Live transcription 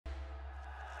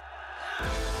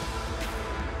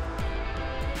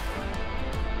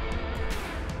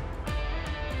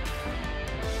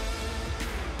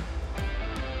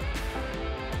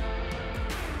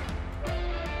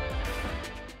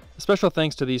Special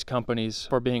thanks to these companies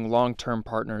for being long-term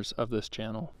partners of this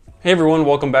channel. Hey everyone,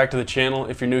 welcome back to the channel.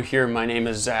 If you're new here, my name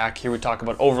is Zach. Here we talk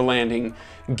about overlanding,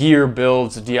 gear,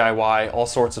 builds, DIY, all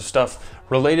sorts of stuff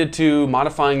related to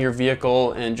modifying your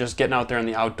vehicle and just getting out there in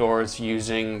the outdoors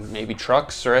using maybe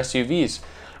trucks or SUVs.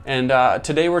 And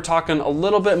today we're talking a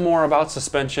little bit more about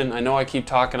suspension. I know I keep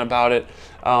talking about it,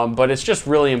 but it's just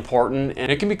really important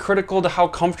and it can be critical to how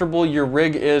comfortable your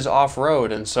rig is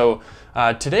off-road. And so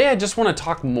today I just want to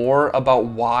talk more about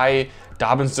why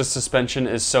Dobinsons suspension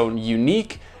is so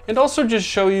unique and also just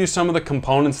show you some of the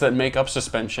components that make up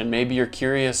suspension. Maybe you're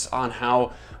curious on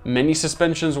how many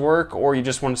suspensions work, or you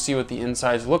just want to see what the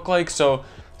insides look like. So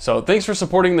thanks for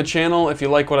supporting the channel. If you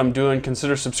like what I'm doing,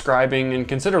 consider subscribing and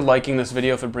consider liking this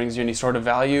video if it brings you any sort of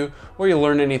value or you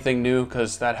learn anything new,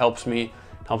 because that helps me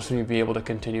be able to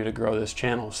continue to grow this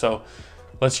channel. So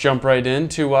let's jump right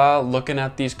into looking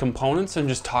at these components and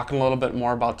just talking a little bit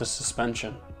more about the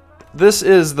suspension. This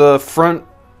is the front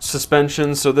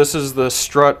suspension. So this is the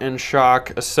strut and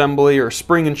shock assembly, or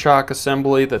spring and shock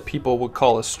assembly that people would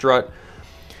call a strut.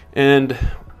 And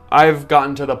I've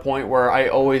gotten to the point where I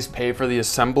always pay for the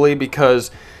assembly because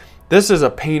this is a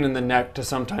pain in the neck to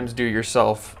sometimes do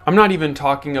yourself. I'm not even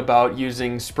talking about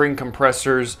using spring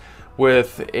compressors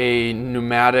with a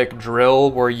pneumatic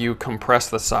drill where you compress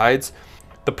the sides.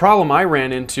 The problem I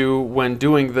ran into when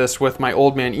doing this with my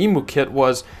Old Man Emu kit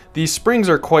was these springs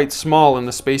are quite small and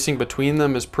the spacing between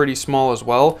them is pretty small as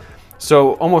well.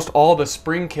 So almost all the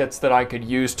spring kits that I could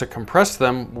use to compress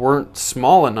them weren't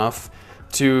small enough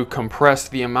to compress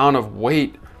the amount of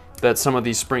weight that some of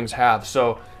these springs have.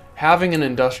 So having an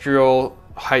industrial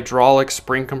hydraulic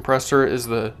spring compressor is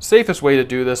the safest way to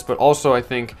do this, but also I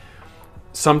think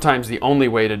sometimes the only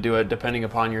way to do it depending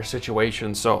upon your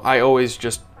situation. So I always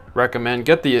just recommend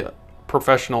get the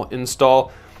professional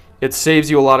install. It saves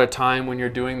you a lot of time when you're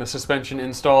doing the suspension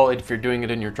install if you're doing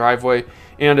it in your driveway,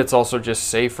 and it's also just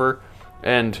safer,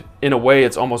 and in a way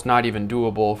it's almost not even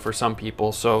doable for some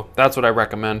people. So that's what I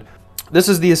recommend. This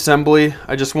is the assembly.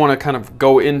 I just want to kind of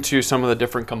go into some of the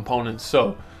different components.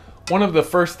 So one of the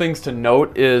first things to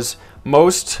note is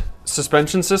most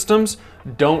suspension systems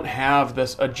don't have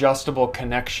this adjustable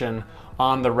connection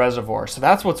on the reservoir. So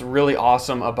that's what's really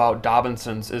awesome about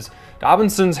Dobinsons is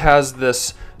Dobinsons has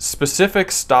this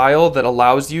specific style that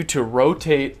allows you to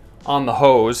rotate on the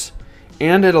hose,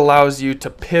 and it allows you to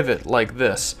pivot like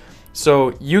this.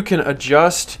 So you can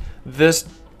adjust this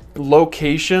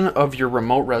location of your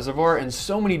remote reservoir in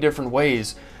so many different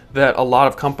ways that a lot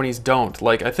of companies don't.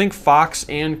 Like I think Fox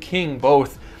and King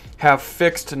both have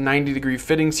fixed 90-degree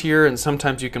fittings here, and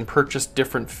sometimes you can purchase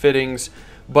different fittings,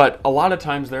 but a lot of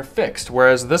times they're fixed,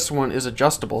 whereas this one is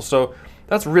adjustable. So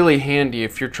that's really handy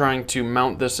if you're trying to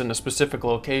mount this in a specific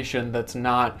location that's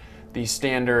not the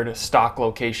standard stock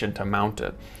location to mount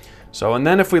it. So, and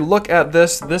then if we look at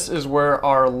this, this is where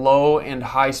our low and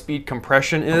high speed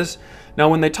compression is. Now,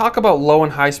 when they talk about low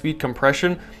and high speed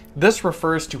compression, this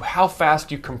refers to how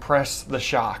fast you compress the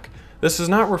shock. This is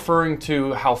not referring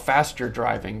to how fast you're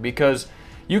driving, because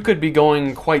you could be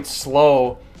going quite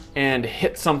slow and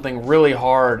hit something really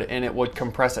hard and it would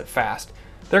compress it fast.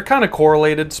 They're kind of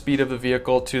correlated, speed of the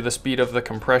vehicle to the speed of the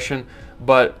compression,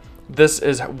 but this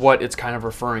is what it's kind of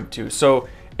referring to. So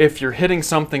if you're hitting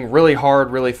something really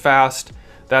hard, really fast,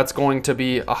 that's going to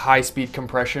be a high speed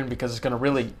compression because it's going to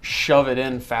really shove it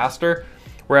in faster.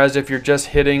 Whereas if you're just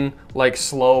hitting like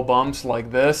slow bumps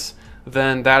like this,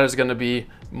 then that is going to be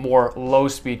more low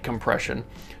speed compression.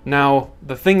 Now,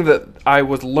 the thing that I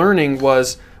was learning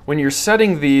was when you're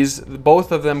setting these,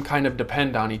 both of them kind of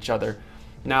depend on each other.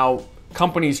 Now,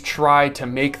 companies try to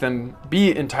make them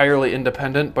be entirely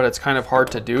independent, but it's kind of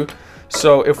hard to do.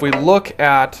 So if we look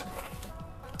at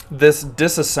this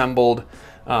disassembled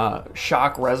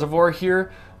shock reservoir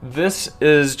here, this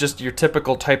is just your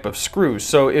typical type of screw.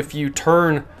 So if you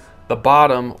turn the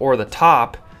bottom or the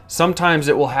top, sometimes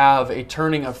it will have a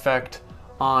turning effect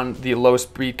on the low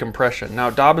speed compression.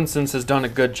 Now, Dobinsons has done a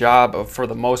good job of, for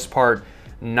the most part,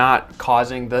 not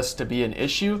causing this to be an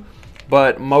issue,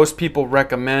 but most people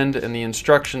recommend, and the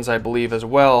instructions I believe as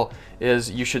well,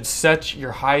 is you should set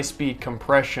your high speed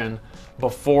compression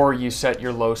before you set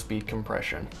your low speed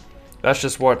compression. That's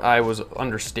just what I was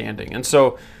understanding. And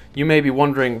so you may be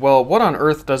wondering, well, what on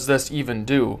earth does this even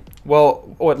do?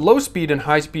 Well, what low speed and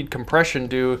high speed compression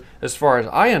do, as far as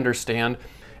I understand,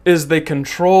 is they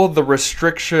control the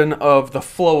restriction of the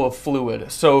flow of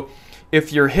fluid. So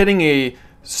if you're hitting a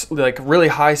like really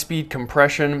high speed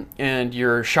compression and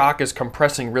your shock is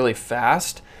compressing really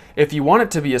fast, if you want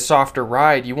it to be a softer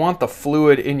ride, you want the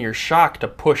fluid in your shock to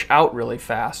push out really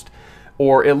fast,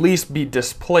 or at least be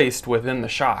displaced within the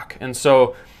shock. And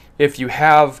so if you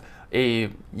have a,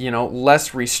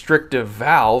 less restrictive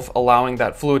valve, allowing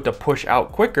that fluid to push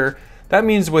out quicker, that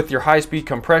means with your high-speed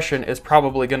compression, it's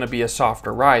probably going to be a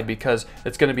softer ride because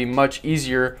it's going to be much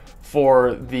easier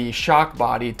for the shock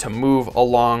body to move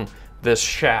along this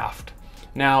shaft.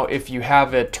 Now, if you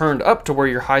have it turned up to where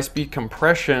your high-speed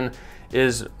compression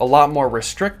is a lot more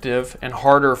restrictive and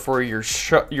harder for your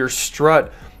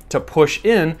strut to push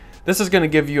in, this is going to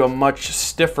give you a much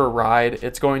stiffer ride.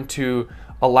 It's going to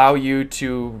allow you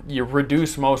to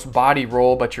reduce most body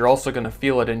roll, but you're also going to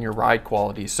feel it in your ride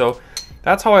quality. So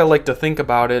that's how I like to think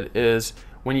about it, is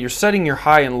when you're setting your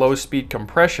high and low speed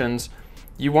compressions,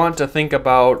 you want to think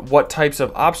about what types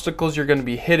of obstacles you're going to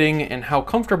be hitting and how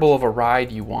comfortable of a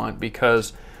ride you want,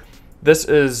 because this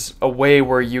is a way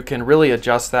where you can really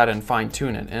adjust that and fine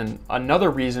tune it. And another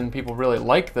reason people really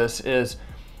like this is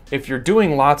if you're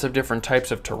doing lots of different types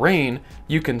of terrain,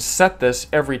 you can set this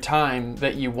every time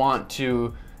that you want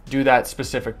to do that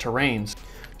specific terrains.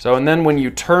 So, and then when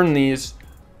you turn these,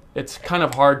 it's kind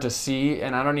of hard to see,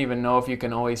 and I don't even know if you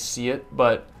can always see it,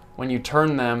 but when you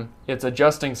turn them, it's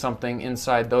adjusting something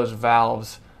inside those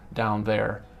valves down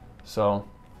there. So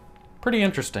pretty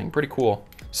interesting, pretty cool.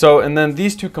 So, and then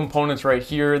these two components right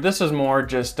here, this is more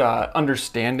just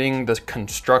understanding the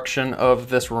construction of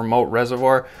this remote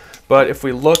reservoir. But if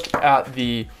we look at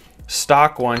the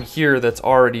stock one here that's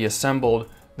already assembled,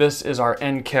 this is our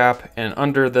end cap, and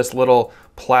under this little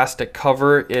plastic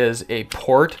cover is a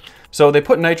port. So they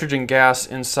put nitrogen gas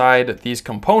inside these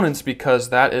components because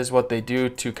that is what they do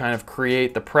to kind of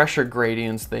create the pressure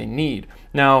gradients they need.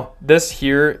 Now, this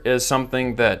here is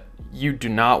something that you do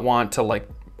not want to like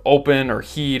open or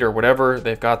heat or whatever.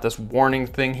 They've got this warning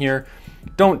thing here.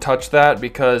 Don't touch that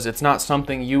because it's not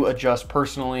something you adjust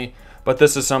personally, but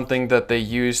this is something that they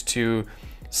use to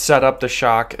set up the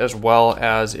shock, as well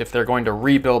as if they're going to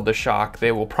rebuild the shock,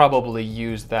 they will probably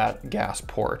use that gas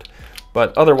port.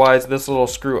 But otherwise, this little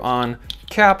screw-on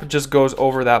cap just goes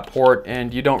over that port,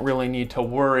 and you don't really need to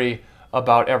worry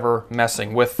about ever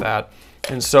messing with that.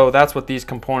 And so that's what these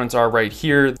components are right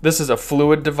here. This is a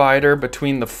fluid divider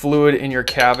between the fluid in your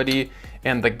cavity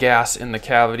and the gas in the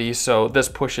cavity. So this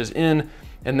pushes in,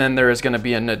 and then there is going to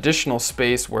be an additional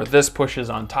space where this pushes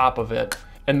on top of it.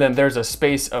 And then there's a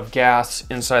space of gas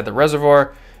inside the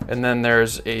reservoir, and then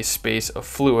there's a space of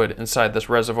fluid inside this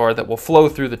reservoir that will flow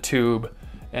through the tube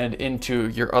and into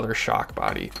your other shock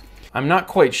body. I'm not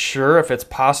quite sure if it's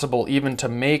possible even to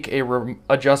make a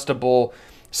adjustable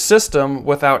system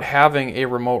without having a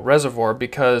remote reservoir,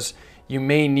 because you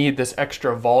may need this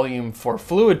extra volume for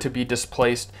fluid to be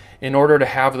displaced in order to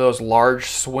have those large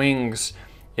swings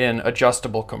in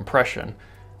adjustable compression.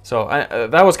 So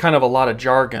that was kind of a lot of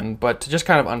jargon, but to just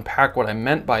kind of unpack what I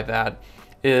meant by that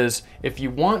is if you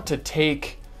want to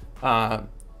take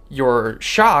your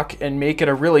shock and make it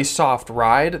a really soft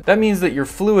ride, that means that your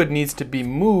fluid needs to be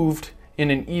moved in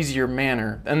an easier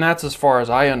manner. And that's as far as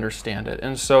I understand it.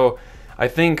 And so I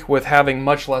think with having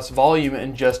much less volume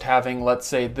and just having, let's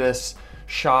say, this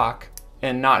shock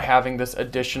and not having this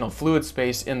additional fluid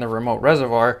space in the remote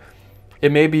reservoir,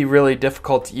 it may be really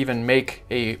difficult to even make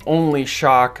a only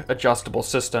shock adjustable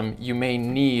system. You may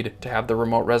need to have the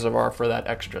remote reservoir for that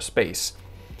extra space.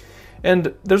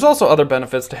 And there's also other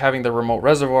benefits to having the remote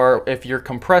reservoir. If you're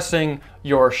compressing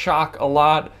your shock a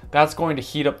lot, that's going to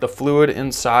heat up the fluid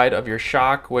inside of your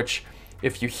shock, which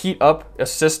if you heat up a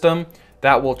system,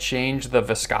 that will change the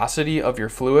viscosity of your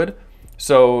fluid.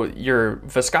 So your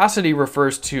viscosity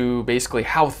refers to basically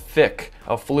how thick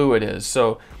a fluid is.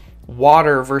 So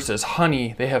water versus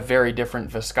honey, they have very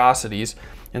different viscosities.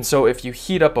 And so if you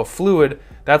heat up a fluid,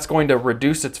 that's going to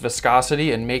reduce its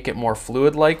viscosity and make it more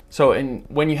fluid-like. So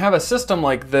when you have a system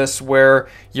like this where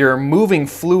you're moving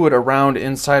fluid around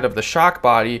inside of the shock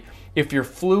body, if your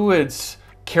fluid's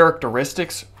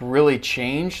characteristics really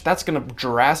change, that's going to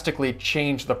drastically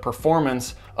change the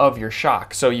performance of your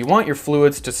shock. So you want your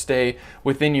fluids to stay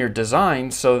within your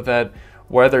design so that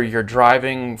whether you're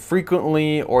driving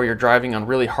frequently or you're driving on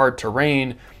really hard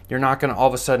terrain, you're not going to all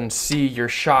of a sudden see your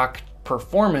shock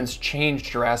performance change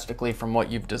drastically from what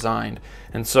you've designed.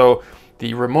 And so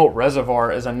the remote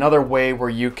reservoir is another way where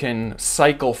you can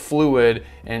cycle fluid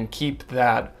and keep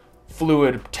that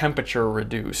fluid temperature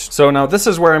reduced. So now this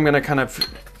is where I'm going to kind of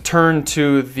turn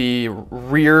to the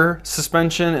rear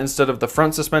suspension instead of the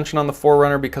front suspension on the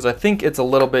 4Runner, because I think it's a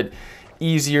little bit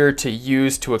easier to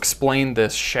use to explain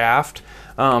this shaft.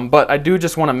 But I do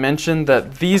just want to mention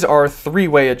that these are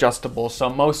three-way adjustable. So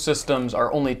most systems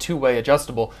are only two-way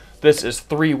adjustable. This is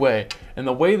three-way. And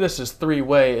the way this is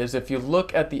three-way is if you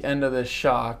look at the end of this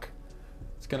shock,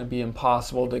 it's going to be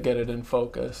impossible to get it in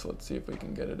focus. Let's see if we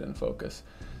can get it in focus.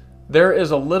 there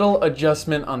is a little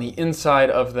adjustment on the inside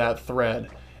of that thread,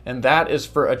 and that is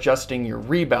for adjusting your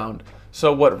rebound.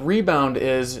 So what rebound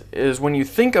is when you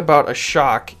think about a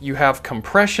shock, you have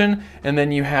compression and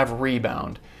then you have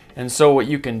rebound. And so what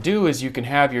you can do is you can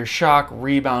have your shock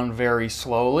rebound very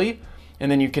slowly, and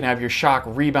then you can have your shock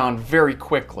rebound very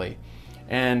quickly.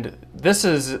 And this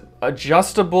is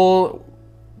adjustable,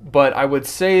 but I would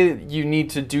say you need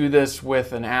to do this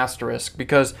with an asterisk,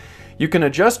 because you can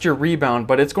adjust your rebound,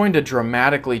 but it's going to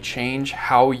dramatically change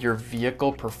how your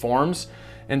vehicle performs.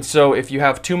 And so if you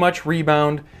have too much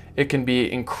rebound, it can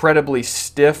be incredibly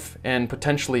stiff and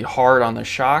potentially hard on the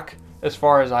shock, as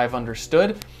far as I've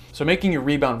understood. So making your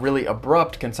rebound really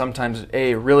abrupt can sometimes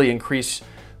really increase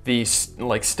the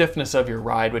stiffness of your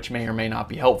ride, which may or may not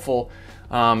be helpful.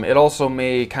 It also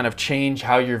may kind of change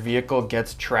how your vehicle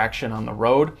gets traction on the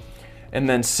road. And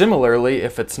then similarly,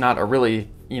 if it's not a really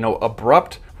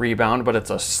abrupt rebound, but it's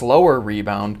a slower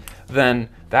rebound, then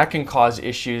that can cause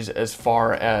issues as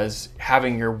far as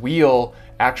having your wheel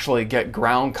actually get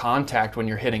ground contact when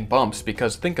you're hitting bumps.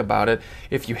 Because think about it,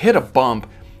 if you hit a bump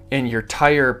and your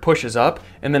tire pushes up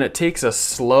and then it takes a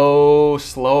slow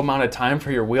amount of time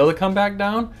for your wheel to come back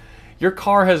down, your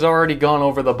car has already gone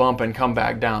over the bump and come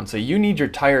back down. So you need your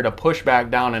tire to push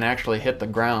back down and actually hit the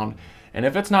ground. And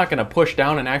if it's not going to push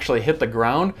down and actually hit the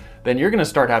ground, then you're going to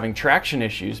start having traction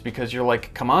issues, because you're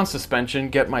like, come on suspension,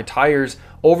 get my tires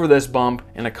over this bump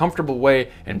in a comfortable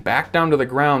way and back down to the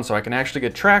ground so I can actually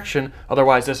get traction.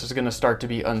 Otherwise, this is going to start to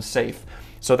be unsafe.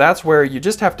 So that's where you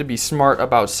just have to be smart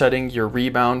about setting your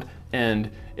rebound.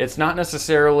 And it's not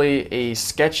necessarily a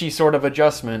sketchy sort of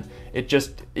adjustment.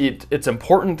 It's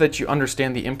important that you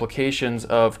understand the implications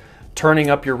of turning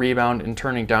up your rebound and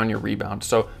turning down your rebound.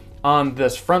 So on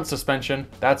this front suspension,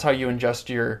 that's how you adjust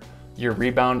your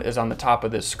rebound, is on the top of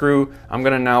this screw. I'm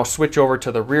gonna now switch over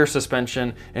to the rear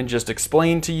suspension and just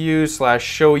explain to you /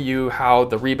 show you how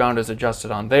the rebound is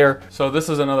adjusted on there. So this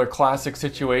is another classic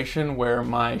situation where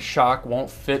my shock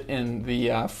won't fit in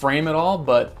the frame at all,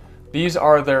 but these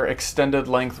are their extended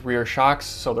length rear shocks.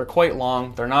 So they're quite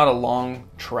long. They're not a long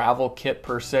travel kit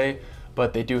per se,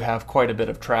 but they do have quite a bit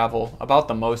of travel, about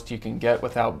the most you can get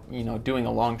without doing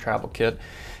a long travel kit.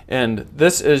 And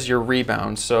this is your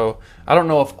rebound. So I don't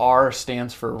know if R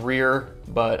stands for rear,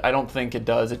 but I don't think it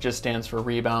does. It just stands for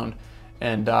rebound.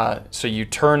 And so you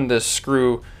turn this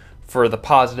screw for the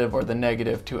positive or the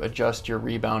negative to adjust your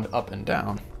rebound up and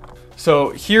down.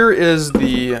 So here is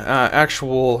the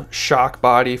actual shock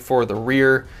body for the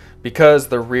rear. Because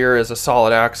the rear is a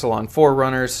solid axle on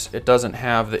 4Runners, it doesn't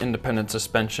have the independent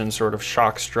suspension sort of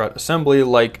shock strut assembly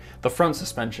like the front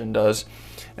suspension does.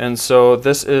 And so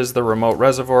this is the remote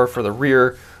reservoir for the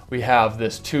rear. We have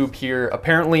this tube here.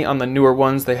 Apparently on the newer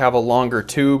ones, they have a longer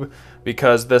tube,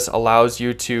 because this allows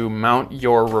you to mount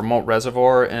your remote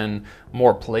reservoir in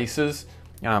more places.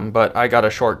 But I got a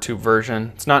short tube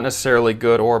version. It's not necessarily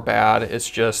good or bad. It's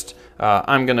just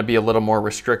I'm gonna be a little more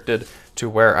restricted to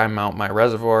where I mount my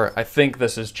reservoir. I think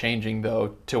this is changing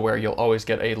though to where you'll always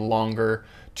get a longer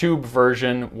tube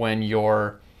version when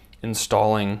you're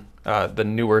installing the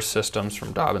newer systems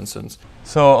from Dobinsons.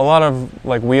 So a lot of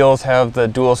wheels have the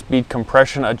dual speed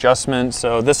compression adjustment.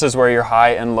 So this is where your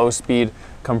high and low speed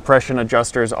compression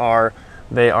adjusters are.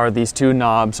 They are these two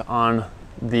knobs on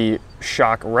the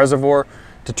shock reservoir.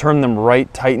 To turn them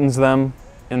right tightens them,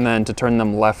 and then to turn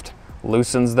them left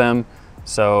loosens them.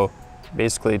 So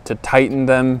basically to tighten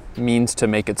them means to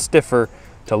make it stiffer,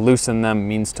 to loosen them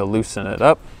means to loosen it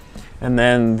up. And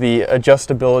then the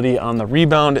adjustability on the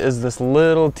rebound is this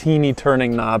little teeny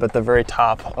turning knob at the very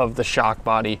top of the shock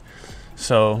body.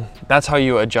 So that's how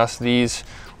you adjust these.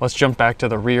 Let's jump back to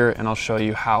the rear and I'll show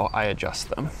you how I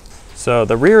adjust them. So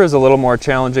the rear is a little more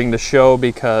challenging to show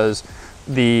because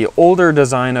the older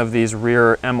design of these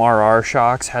rear MRR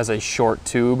shocks has a short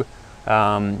tube.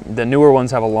 The newer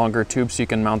ones have a longer tube so you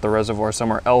can mount the reservoir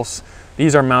somewhere else.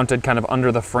 These are mounted kind of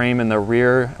under the frame in the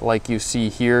rear like you see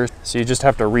here. So you just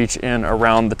have to reach in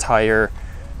around the tire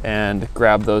and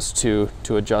grab those two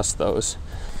to adjust those.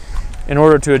 In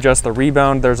order to adjust the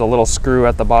rebound, there's a little screw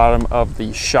at the bottom of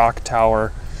the shock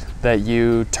tower that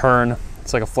you turn.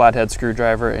 It's like a flathead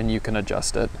screwdriver and you can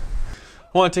adjust it.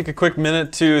 I want to take a quick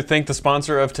minute to thank the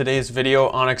sponsor of today's video,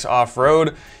 Onyx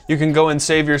Off-Road. You can go and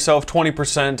save yourself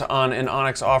 20% on an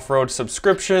Onyx Off-Road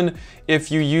subscription if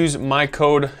you use my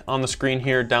code on the screen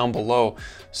here down below.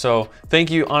 So thank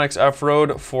you, Onyx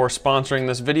Off-Road, for sponsoring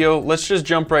this video. Let's just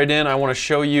jump right in. I want to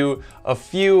show you a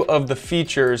few of the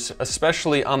features,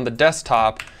 especially on the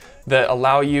desktop, that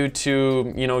allow you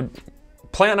to,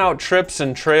 plan out trips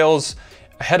and trails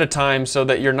ahead of time so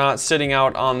that you're not sitting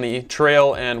out on the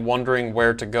trail and wondering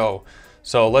where to go.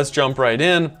 So let's jump right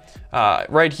in.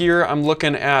 Right here, I'm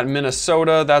looking at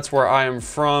Minnesota. That's where I am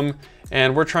from.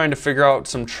 And we're trying to figure out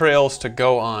some trails to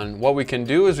go on. What we can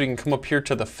do is we can come up here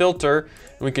to the filter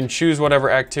and we can choose whatever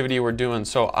activity we're doing.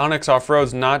 So Onyx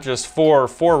Off-Road's not just for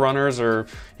 4-runners or,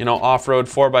 you know, off-road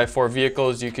 4x4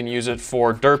 vehicles. You can use it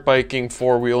for dirt biking,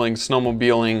 four-wheeling,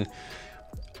 snowmobiling,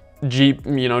 Jeep,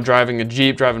 you know, driving a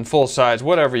Jeep, driving full size,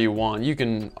 whatever you want. You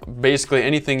can basically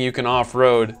anything you can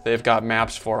off-road, they've got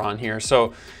maps for on here.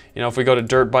 So, you know, if we go to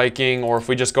dirt biking or if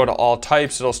we just go to all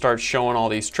types, it'll start showing all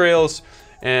these trails.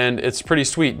 And it's pretty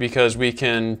sweet because we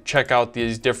can check out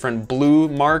these different blue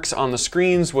marks on the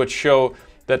screens, which show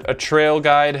that a trail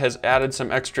guide has added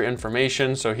some extra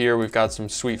information. So here we've got some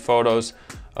sweet photos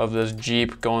of this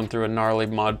Jeep going through a gnarly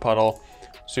mud puddle.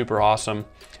 Super awesome.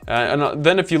 And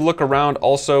then if you look around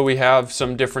also, we have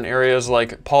some different areas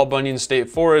like Paul Bunyan State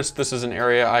Forest. This is an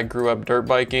area I grew up dirt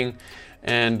biking,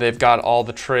 and they've got all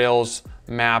the trails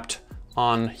mapped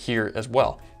on here as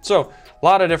well. So a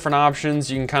lot of different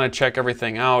options. You can kind of check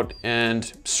everything out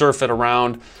and surf it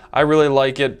around. I really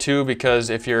like it too,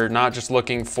 because if you're not just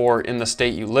looking for in the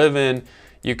state you live in,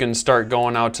 you can start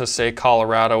going out to say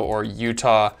Colorado or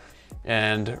Utah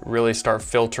and really start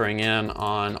filtering in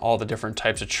on all the different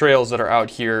types of trails that are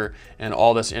out here and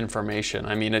all this information.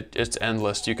 I mean, it's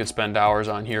endless. You could spend hours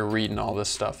on here reading all this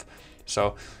stuff.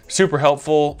 So super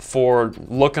helpful for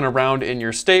looking around in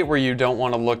your state where you don't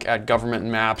want to look at government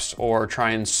maps or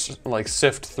try and like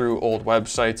sift through old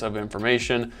websites of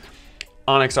information.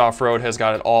 Onyx Off-Road has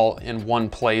got it all in one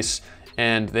place,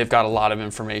 and they've got a lot of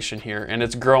information here, and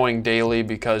it's growing daily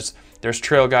because there's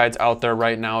trail guides out there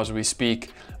right now as we speak,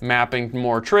 mapping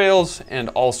more trails and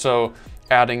also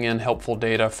adding in helpful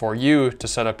data for you to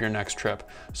set up your next trip.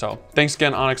 So thanks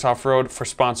again, Onyx Off-Road, for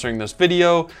sponsoring this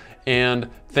video, and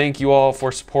thank you all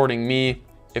for supporting me.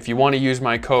 If you want to use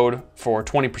my code for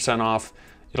 20% off,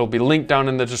 it'll be linked down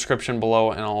in the description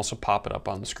below, and I'll also pop it up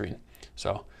on the screen.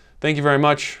 So thank you very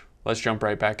much. Let's jump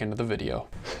right back into the video.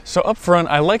 So up front,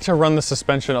 I like to run the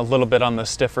suspension a little bit on the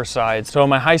stiffer side. So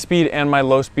my high speed and my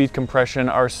low speed compression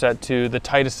are set to the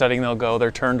tightest setting they'll go.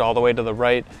 They're turned all the way to the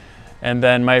right. And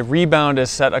then my rebound is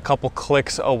set a couple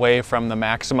clicks away from the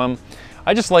maximum.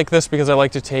 I just like this because I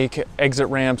like to take exit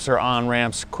ramps or on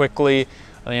ramps quickly,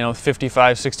 you know,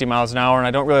 55, 60 miles an hour, and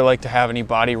I don't really like to have any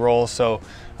body roll. So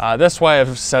that's why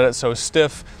I've set it so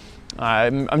stiff.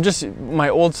 My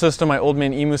old system, my old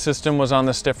main EMU system was on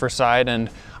the stiffer side,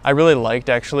 and I really liked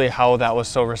actually how that was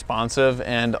so responsive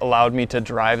and allowed me to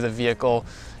drive the vehicle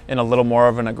in a little more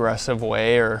of an aggressive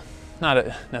way, or not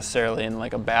necessarily in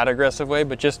like a bad aggressive way,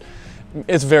 but just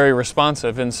it's very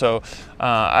responsive. And so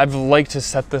I've liked to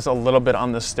set this a little bit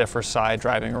on the stiffer side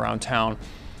driving around town.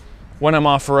 When I'm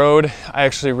off-road, I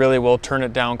actually really will turn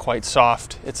it down quite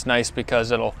soft. It's nice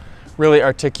because it'll really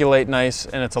articulate nice,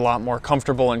 and it's a lot more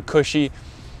comfortable and cushy.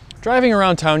 Driving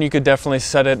around town, you could definitely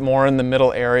set it more in the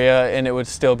middle area and it would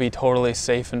still be totally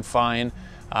safe and fine.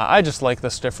 I just like the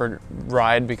stiffer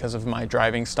ride because of my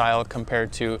driving style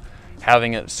compared to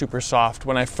having it super soft.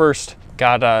 When I first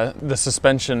got the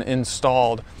suspension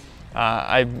installed,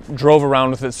 I drove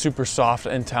around with it super soft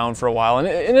in town for a while, and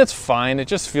it's fine. It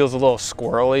just feels a little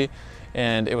squirrely,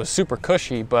 and it was super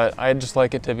cushy, but I just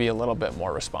like it to be a little bit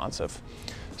more responsive.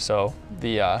 So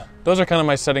those are kind of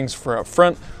my settings for up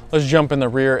front. Let's jump in the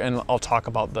rear and I'll talk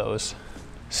about those.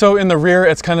 So in the rear,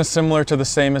 it's kind of similar to the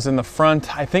same as in the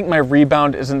front. I think my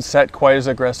rebound isn't set quite as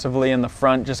aggressively in the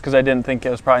front just because I didn't think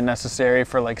it was probably necessary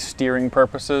for like steering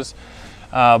purposes.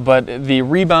 But the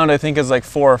rebound I think is like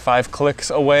 4 or 5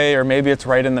 clicks away, or maybe it's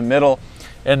right in the middle.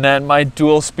 And then my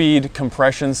dual speed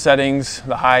compression settings,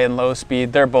 the high and low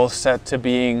speed, they're both set to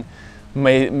being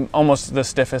almost the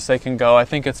stiffest they can go. I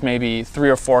think it's maybe 3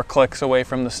 or 4 clicks away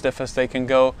from the stiffest they can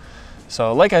go.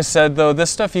 So like I said though,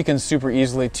 this stuff you can super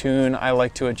easily tune. I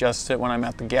like to adjust it when I'm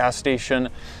at the gas station.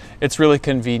 It's really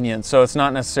convenient, so it's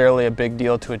not necessarily a big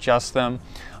deal to adjust them.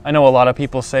 I know a lot of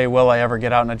people say, will I ever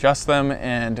get out and adjust them?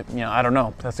 And I don't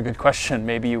know, that's a good question.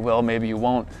 Maybe you will, maybe you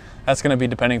won't. That's gonna be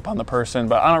depending upon the person,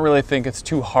 but I don't really think it's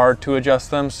too hard to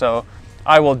adjust them. So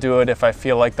I will do it if I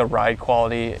feel like the ride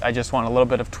quality, I just want a little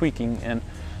bit of tweaking in.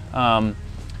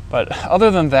 But other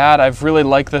than that, I've really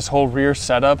liked this whole rear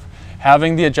setup.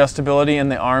 Having the adjustability in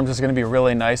the arms is going to be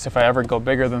really nice if I ever go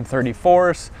bigger than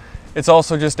 34s. It's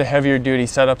also just a heavier duty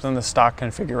setup than the stock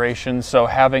configuration, so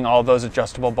having all those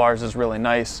adjustable bars is really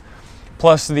nice.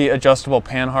 Plus the adjustable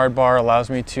panhard bar allows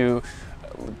me to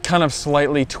kind of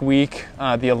slightly tweak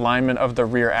the alignment of the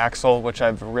rear axle, which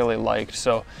I've really liked.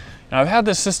 So I've had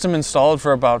this system installed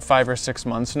for about 5 or 6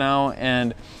 months now,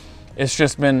 and it's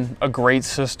just been a great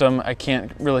system. I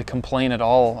can't really complain at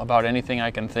all about anything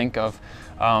I can think of.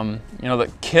 You know,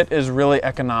 the kit is really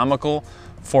economical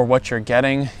for what you're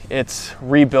getting. It's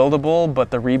rebuildable, but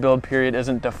the rebuild period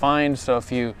isn't defined. So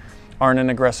if you aren't an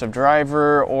aggressive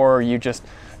driver or you just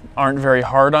aren't very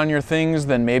hard on your things,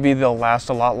 then maybe they'll last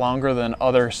a lot longer than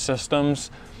other systems.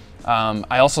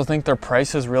 I also think their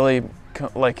price is really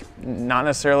like not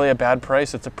necessarily a bad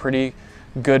price. It's a pretty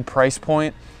good price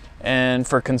point. And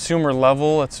for consumer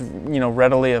level, it's, you know,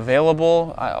 readily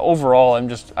available. Overall,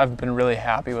 I've been really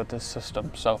happy with this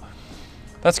system. So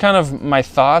that's kind of my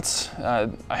thoughts. I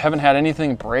haven't had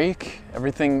anything break,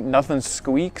 nothing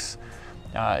squeaks.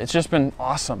 It's just been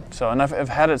awesome. So, and I've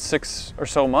had it 6 or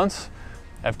so months.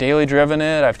 I've daily driven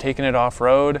it, I've taken it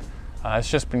off-road. It's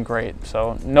just been great.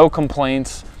 So no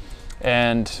complaints.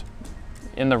 And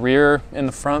in the rear, in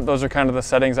the front, those are kind of the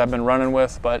settings I've been running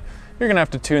with, but you're gonna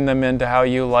have to tune them into how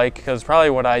you like, because probably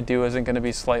what I do isn't gonna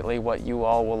be slightly what you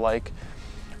all will like.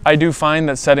 I do find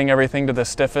that setting everything to the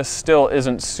stiffest still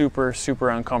isn't super, super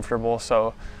uncomfortable,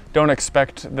 so don't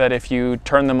expect that if you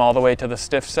turn them all the way to the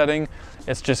stiff setting,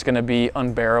 it's just gonna be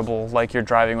unbearable like you're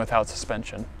driving without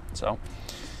suspension. So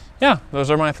yeah, those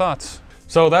are my thoughts.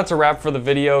 So that's a wrap for the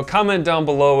video. Comment down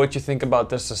below what you think about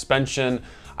this suspension.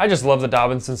 I just love the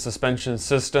Dobinsons suspension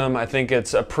system. I think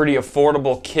it's a pretty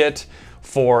affordable kit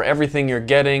for everything you're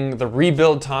getting. The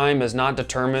rebuild time is not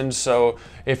determined, so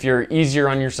if you're easier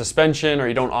on your suspension or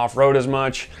you don't off-road as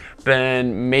much,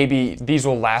 then maybe these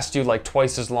will last you like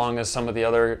twice as long as some of the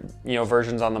other, you know,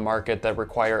 versions on the market that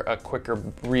require a quicker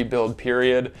rebuild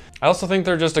period. I also think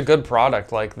they're just a good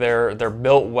product. Like they're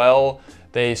built well.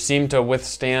 They seem to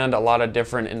withstand a lot of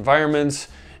different environments,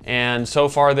 and so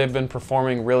far they've been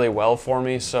performing really well for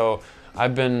me. So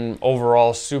I've been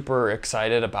overall super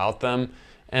excited about them.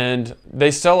 And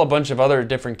they sell a bunch of other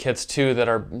different kits too that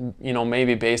are, you know,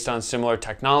 maybe based on similar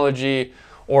technology,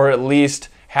 or at least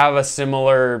have a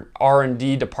similar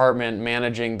R&D department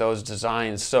managing those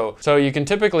designs. So you can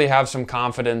typically have some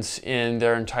confidence in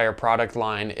their entire product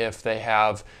line if they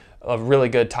have a really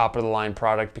good top of the line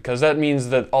product, because that means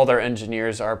that all their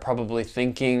engineers are probably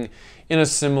thinking in a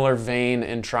similar vein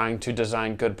and trying to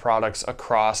design good products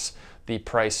across the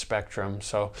price spectrum.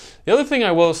 So the other thing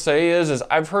I will say is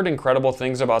I've heard incredible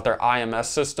things about their IMS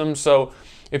system. So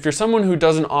if you're someone who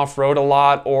doesn't off-road a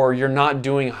lot, or you're not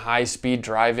doing high-speed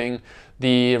driving,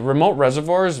 the remote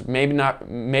reservoirs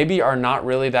maybe are not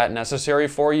really that necessary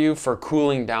for you for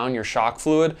cooling down your shock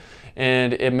fluid.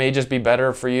 And it may just be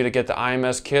better for you to get the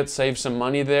IMS kit, save some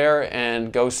money there,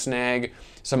 and go snag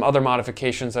some other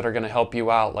modifications that are going to help you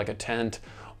out, like a tent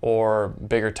or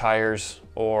bigger tires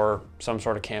or some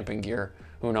sort of camping gear.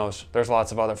 Who knows? There's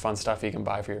lots of other fun stuff you can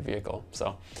buy for your vehicle.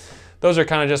 So those are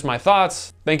kind of just my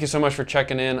thoughts. Thank you so much for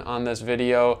checking in on this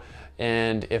video.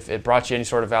 And if it brought you any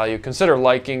sort of value, consider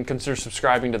liking, consider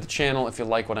subscribing to the channel if you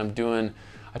like what I'm doing.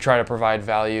 I try to provide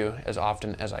value as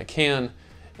often as I can,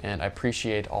 and I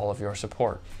appreciate all of your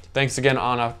support. Thanks again,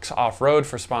 Onyx Off-Road,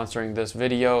 for sponsoring this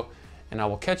video, and I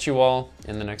will catch you all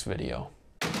in the next video.